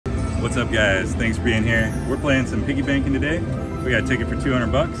What's up, guys? Thanks for being here. We're playing some piggy banking today. We got a ticket for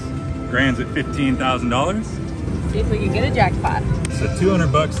 200 bucks. Grand's at $15,000. See if we can get a jackpot. So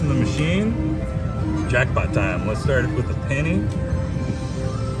 200 bucks in the machine. Jackpot time. Let's start it with a penny.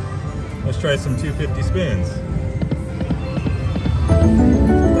 Let's try some 250 spins.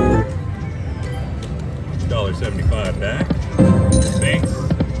 $1.75 back. Thanks.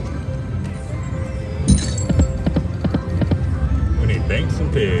 We need banks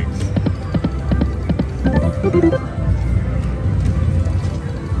and pigs. There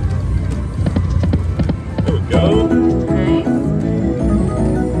we go. Nice.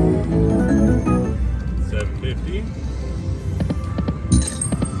 $7.50.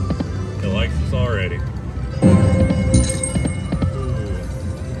 He likes us already.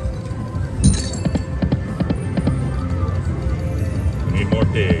 More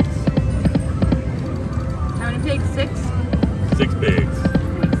pigs. How many pigs? 6? 6 pigs.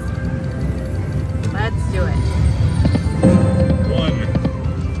 Let's do it. 1.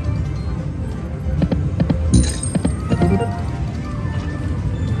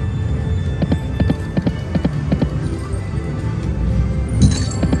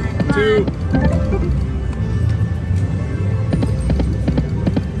 2.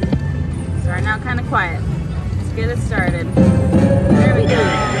 Starting out kind of quiet. Let's get it started. There we go.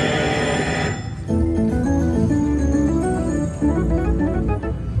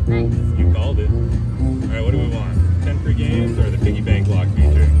 Nice. You called it. Alright, what do we want? 10 free games or the piggy bank lock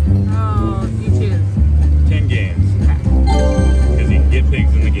feature? Oh, you choose. 10 games. Okay. Because you can get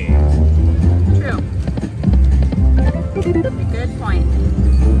pigs in the games. True. Good point.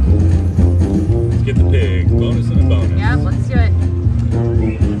 Let's get the pigs. Bonus and a bonus. Yep, let's do it.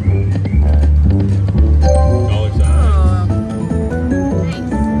 $1 sign. Oh,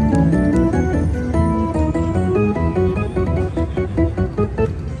 nice.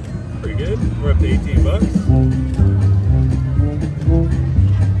 Pretty good. We're up to 18 bucks.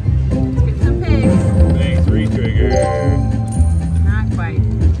 Let's get some pigs. Thanks, re-trigger. Not quite.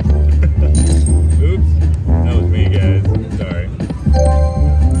 Oops. That was me, guys. Sorry.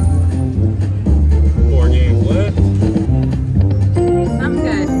 4 games left. I'm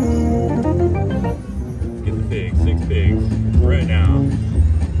good. Let's get the pigs. 6 pigs. Right now.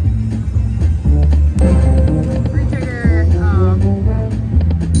 Re-trigger. Oh.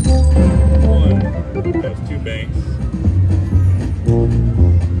 1. That was 2 banks.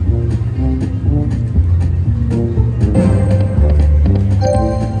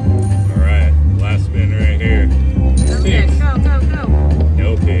 Alright, last spin right here. Okay, Pigs. go, go, go. No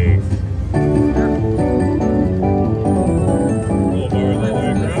pigs. Little bars all the way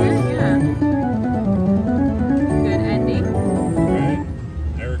across. Yeah. Good ending. Alright.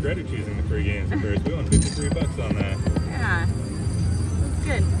 I regretted choosing the free games at first. We won 53 bucks on that. Yeah. That's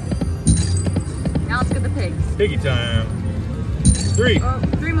good. Now let's get the pigs. Piggy time. 3. Oh,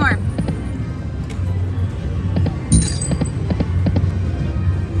 3 more.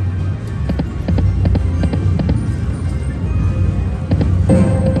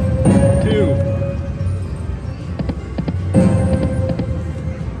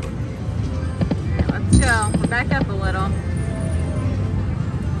 Let's go. We're back up a little.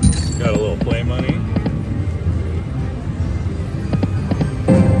 Got a little play money.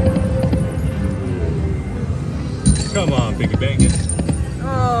 Come on, Piggy Bankin.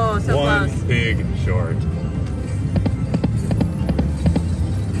 Oh, so 1 close. pig short.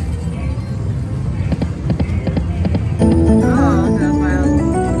 Oh, that was wild.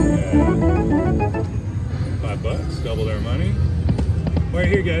 Yeah. $5, doubled our money. Right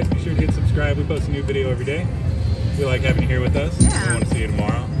here, guys. Be sure to hit subscribe. We post a new video every day. We like having you here with us. Yeah. We want to see you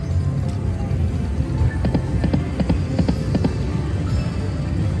tomorrow.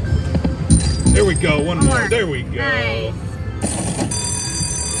 There we go. One more. There we go. Nice.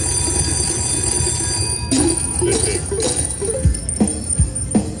 This big.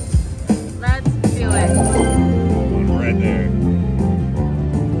 Let's do it. One right there.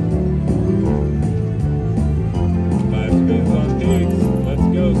 5 spins on pigs. Let's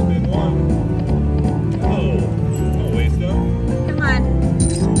go. Spin 1. Oh, don't waste them. Come on.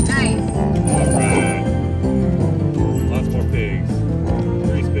 Nice. All right. Lots more pigs.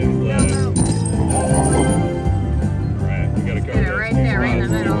 3 spins left. Go, go. All right, we got to cover Get it those right 2 there, right in the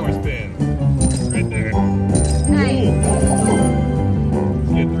spots. 3 middle. more spins. Right there. Nice.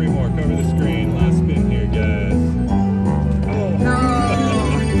 Let's get 3 more. Cover the screen. Last spin here, guys.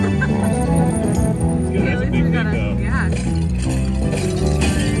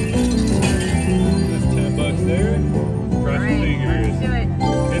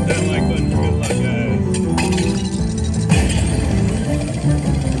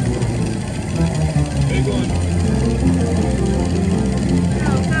 one.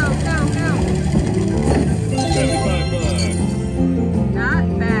 Go. 75 bucks. Not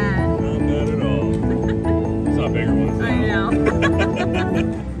bad. Not bad at all. Saw bigger ones. I know.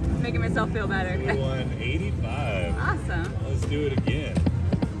 Making myself feel better. 185. Awesome. Let's do it again.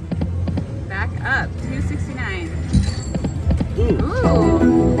 Back up. 269.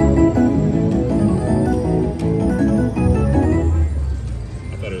 Ooh.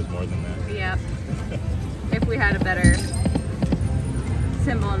 I thought it was more than that. Yep. If we had a better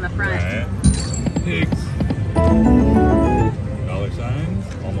symbol in the front. Alright. Pigs. Dollar signs.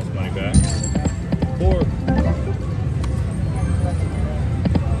 Almost money back. 4.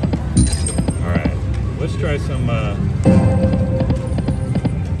 Alright. Let's try some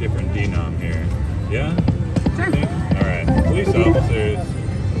different denom here. Yeah? Sure. Alright. Police officers.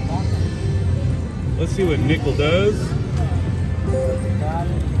 Let's see what nickel does.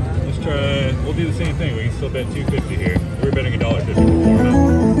 Let's try. We'll do the same thing. We can still bet $2.50 here. We were betting $1.50 before, huh?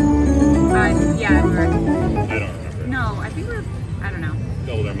 Yeah, we were. I don't remember. No, I think we're. I don't know.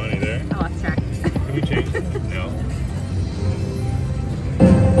 Doubled our money there. I lost track. Can we change it? No.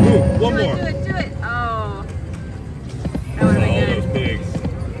 Ooh, one more. Do it. Oh. That would have been All good. those pigs.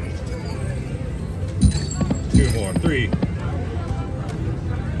 2 more. 3.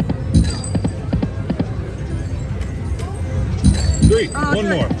 Oh, One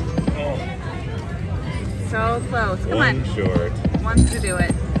do it. more. So close. Come One on. short. Wants to do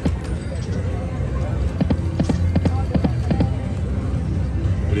it.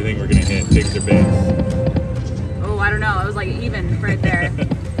 What do you think we're gonna hit? Pigs or pigs? Oh, I don't know. It was like even right there. I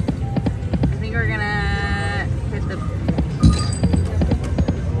think we're gonna hit the.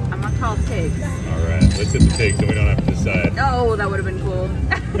 I'm gonna call pigs. All right, let's hit the pigs, so we don't have to decide. Oh, that would have been cool.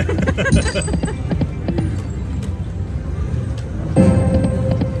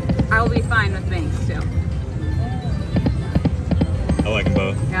 I'll be fine with banks too. I like them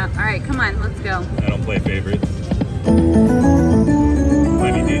both. Yeah. All right, come on, let's go. I don't play favorites.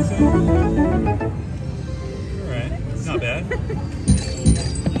 Might be decent. All right, not bad.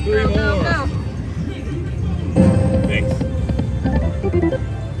 3 more. Go. Thanks.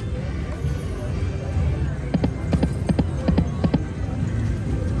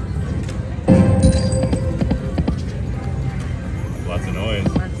 Lots of noise.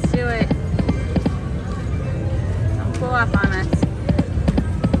 Let's do it. Don't pull up on us.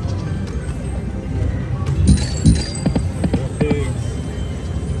 More pigs.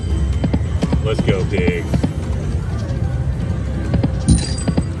 Let's go, pigs.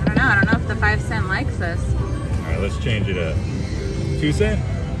 I don't know if the 5 cent likes us. All right, let's change it up. 2 cent?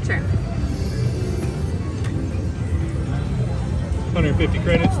 Sure. 150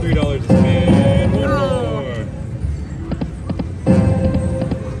 credits, $3 to spin. One Oh. more.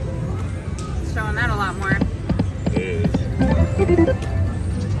 Showing that a lot more. It is.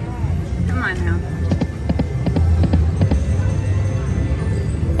 Come on now.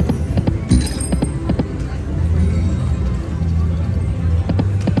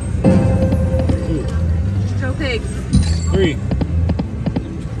 Ooh, Go pigs. 3.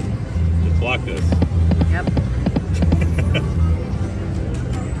 Just blocked us. Yep.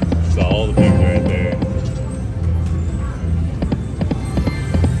 Saw all the pigs right there.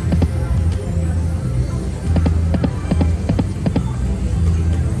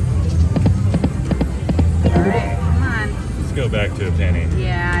 Alright, come on. Let's go back to a penny.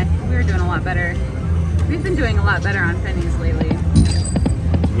 Yeah, we were doing a lot better. We've been doing a lot better on pennies lately.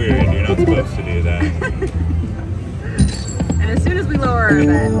 It's weird, you're not supposed to do that. And as soon as we lower our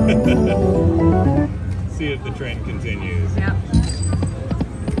bet. See if the trend continues. Yep.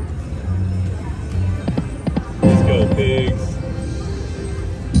 Let's go, pigs.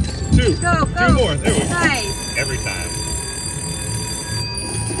 2. Go. 2 more. There we go. Nice. Every time.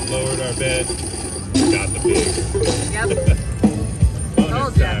 Lowered our bet. Got the pigs. Yep. Bonus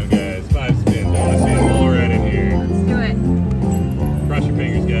Told ya. time, guys. 5 spins. I want to see them all right in here. Let's do it. Cross your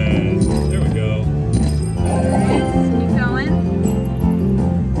fingers, guys. There we go. Keep going.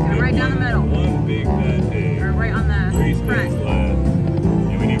 Go right down the middle. One big fat pig. Or right on the 3 spins front. left.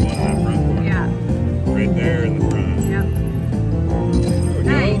 Yeah, we need one in that front corner. Yeah. Right there in the front. Yep. There we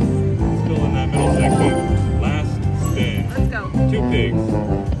Nice. go. Still in that middle section. Last spin. Let's go. 2 pigs.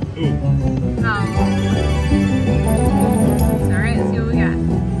 Ooh. Oh. It's alright, let's see what we got.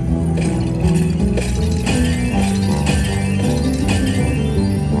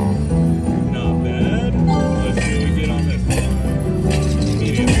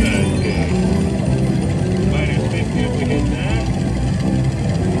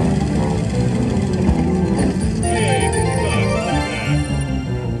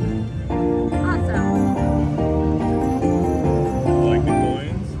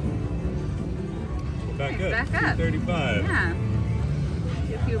 135. Yeah.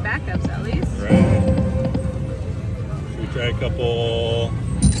 Do a few backups at least. Right. Should we try a couple?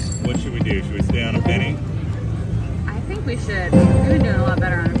 What should we do? Should we stay on a penny? I think we should. We've been doing a lot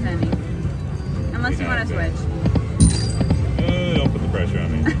better on a penny. Unless you want to switch. Don't put the pressure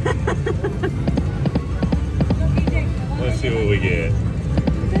on me. Let's see what we get. Here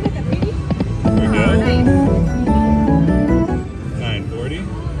we go. Nice. 940.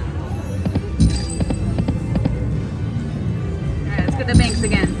 Alright, let's get the banks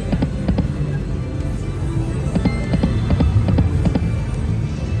again.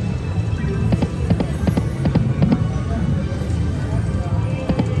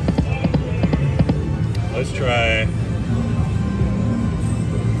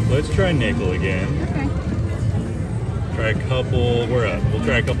 Let's try nickel again. Okay. Try a couple. We're up. We'll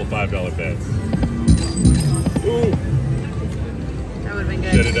try a couple $5 bets. Ooh. That would have been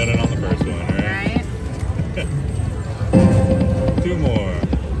good. Should have done it on the first one, right? Right. 2 more.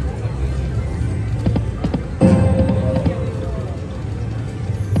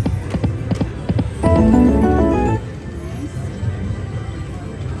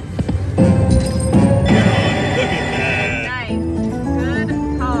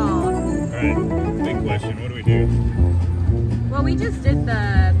 What do we do? Well, we just did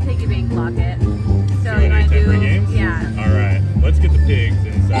the piggy bank locket. So you want to do 10 free games? games? Yeah. Alright, let's get the pigs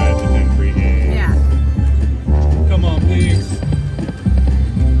inside the 10 free games. Yeah. Come on, pigs.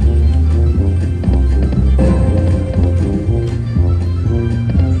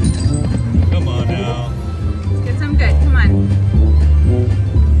 Come on now. Let's get some good. Come on.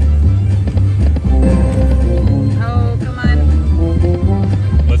 Oh, come on.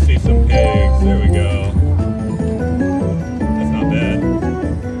 Let's see some pigs. There we go. That's not bad.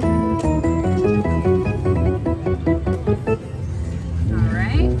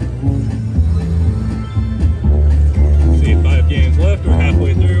 Alright. See, 5 games left. We're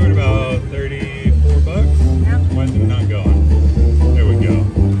halfway through. We're at about 34 bucks. Yep. Why is it not going? There we go.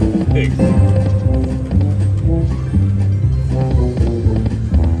 Pigs.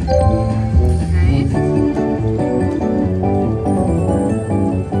 Nice.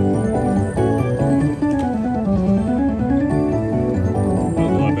 That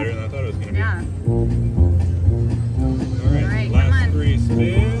was a lot better than I thought it was going to be. Yeah. Alright, Come last on. 3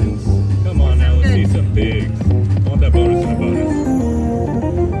 spins. Come on now, let's see some pigs. I want that bonus in the bonus.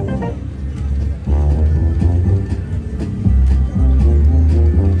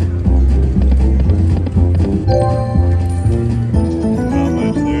 Not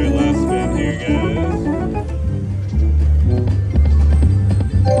much there. Last spin here, guys.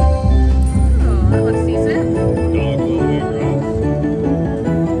 Oh, that looks decent. Dog all the way across.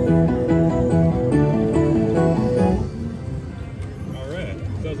 Alright,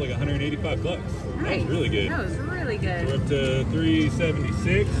 that was like 185 bucks. That Nice. was really good. That was really good. We're up to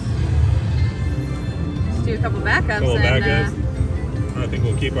 376. Let's do a couple backups. Couple and, backups. I think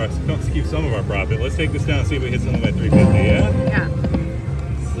we'll keep some of our profit. Let's take this down and see if we hit something by 350, yeah? Yeah.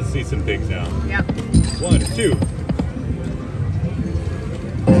 Let's see some pigs now. Yep. 1, 2.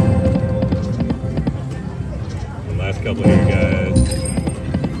 And last couple here, guys.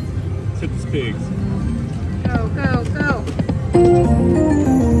 Let's hit these pigs. Go, go, go.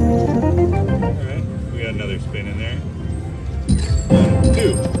 Alright, we got another spin in there. 1,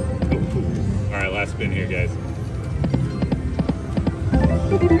 2. Alright, last spin here, guys.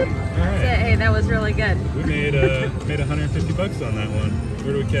 Alright. Hey, that was really good. We made 150 bucks on that one.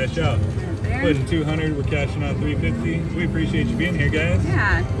 Where do we cash out? Right there. Putting 200, we're cashing out 350. We appreciate you being here, guys.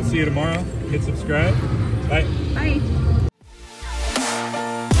 Yeah. We'll see you tomorrow. Hit subscribe. Bye. Bye.